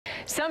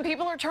Some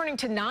people are turning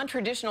to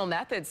non-traditional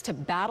methods to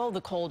battle the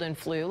cold and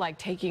flu, like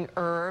taking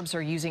herbs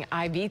or using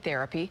IV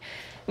therapy.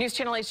 News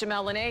Channel 8's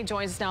Jamel Lene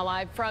joins us now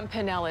live from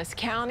Pinellas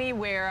County,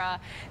 where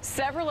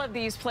several of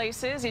these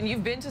places, and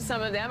you've been to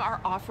some of them, are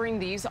offering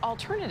these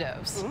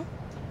alternatives.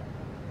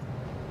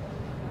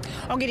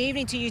 Oh, good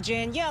evening to you,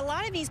 Jen. Yeah, a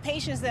lot of these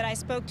patients that I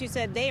spoke to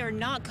said they are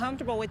not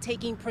comfortable with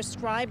taking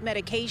prescribed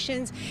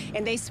medications,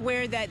 and they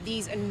swear that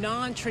these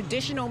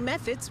non-traditional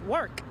methods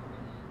work.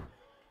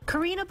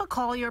 Karina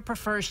Bacallier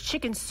prefers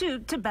chicken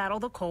soup to battle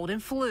the cold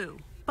and flu,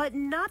 but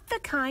not the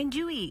kind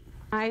you eat.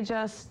 I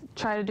just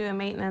try to do a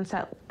maintenance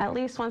at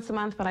least once a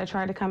month, but I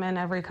try to come in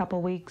every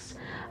couple weeks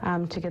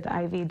to get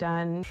the IV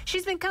done.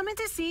 She's been coming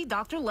to see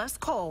Dr. Les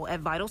Cole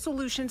at Vital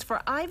Solutions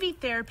for IV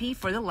therapy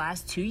for the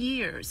last 2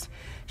 years.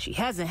 She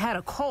hasn't had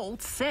a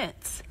cold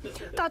since.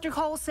 Dr.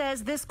 Cole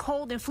says this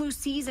cold and flu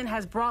season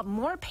has brought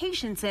more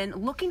patients in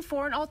looking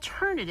for an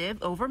alternative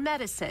over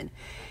medicine.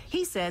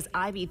 He says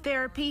IV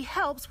therapy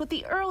helps with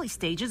the early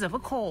stages of a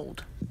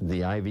cold.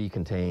 The IV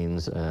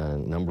contains a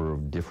number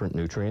of different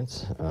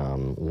nutrients.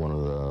 One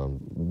of the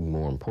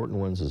more important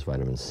ones is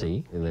vitamin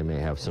C. They may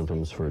have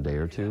symptoms for a day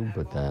or two,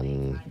 but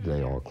then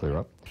they all clear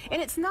up.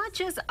 And it's not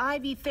just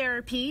IV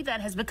therapy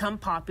that has become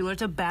popular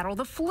to battle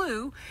the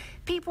flu.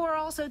 People are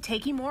also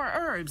taking more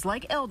herbs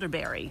like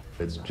elderberry.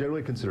 It's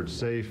generally considered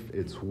safe.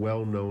 It's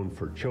well known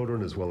for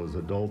children as well as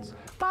adults.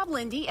 Bob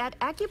Lindy at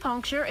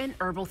Acupuncture and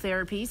Herbal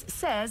Therapies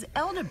says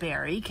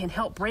elderberry can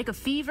help break a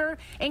fever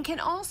and can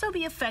also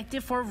be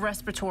effective for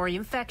respiratory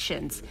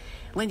infections.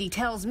 Lindy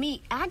tells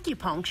me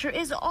acupuncture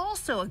is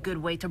also a good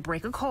way to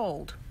break a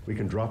cold. We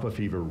can drop a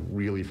fever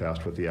really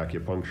fast with the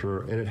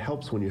acupuncture, and it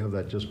helps when you have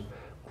that just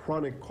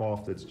chronic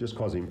cough that's just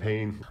causing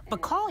pain.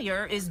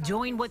 Bacallier is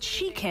doing what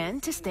she can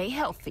to stay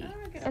healthy.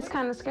 It's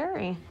kind of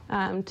scary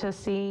to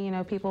see,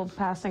 people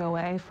passing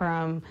away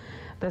from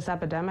this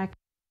epidemic.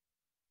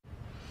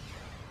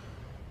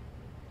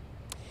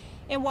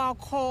 And while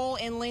Cole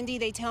and Lindy,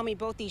 they tell me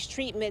both these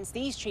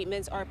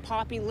treatments are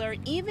popular,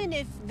 even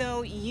if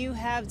though you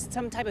have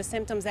some type of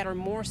symptoms that are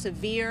more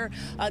severe,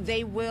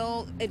 they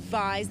will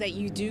advise that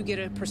you do get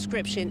a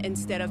prescription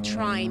instead of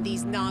trying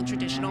these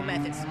non-traditional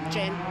methods.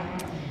 Jen?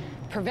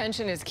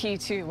 Prevention is key,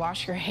 too.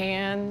 Wash your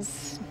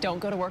hands. Don't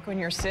go to work when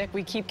you're sick.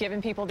 We keep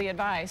giving people the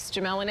advice.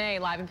 Jamel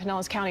Lene, live in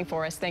Pinellas County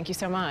for us. Thank you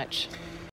so much.